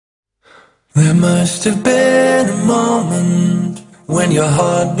There must have been a moment when your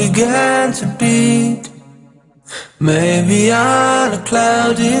heart began to beat. Maybe on a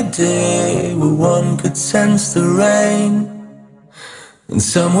cloudy day where one could sense the rain, and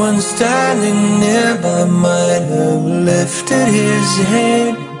someone standing nearby might have lifted his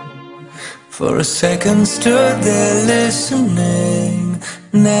head. For a second stood there listening,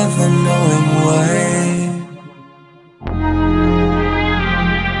 never knowing why.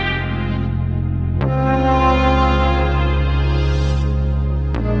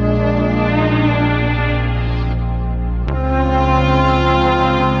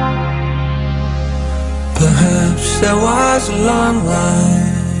 Perhaps there was a long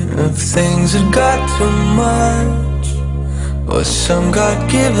line of things that got too much, or some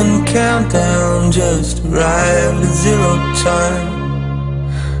God-given countdown just arrived at zero time.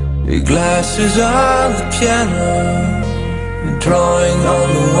 Your glasses on the piano, the drawing on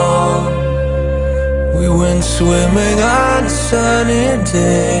the wall. We went swimming on a sunny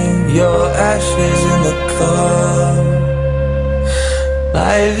day, your ashes in the car.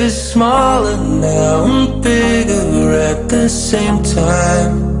 Life is smaller now and bigger at the same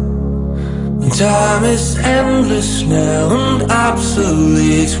time. Time is endless now and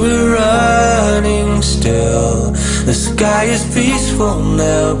obsolete, we're running still. The sky is peaceful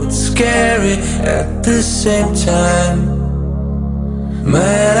now but scary at the same time.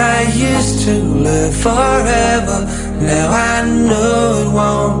 Man, I used to live forever, now I know it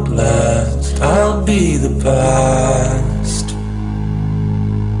won't last. I'll be the past.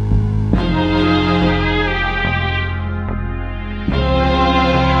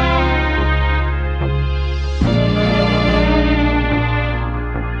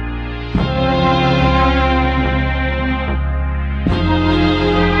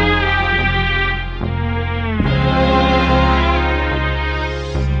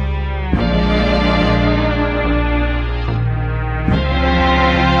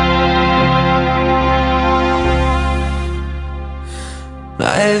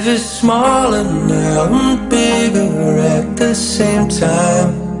 Life is smaller now and bigger at the same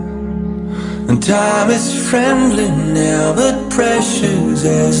time. And time is friendly now but precious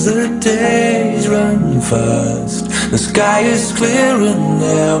as the days run fast. The sky is clearer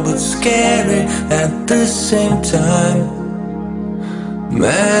now but scary at the same time.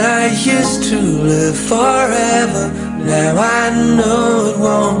 Man, I used to live forever, now I know it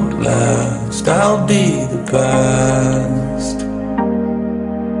won't last. I'll be the past.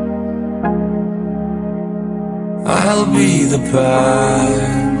 I'll be the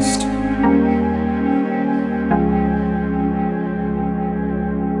past.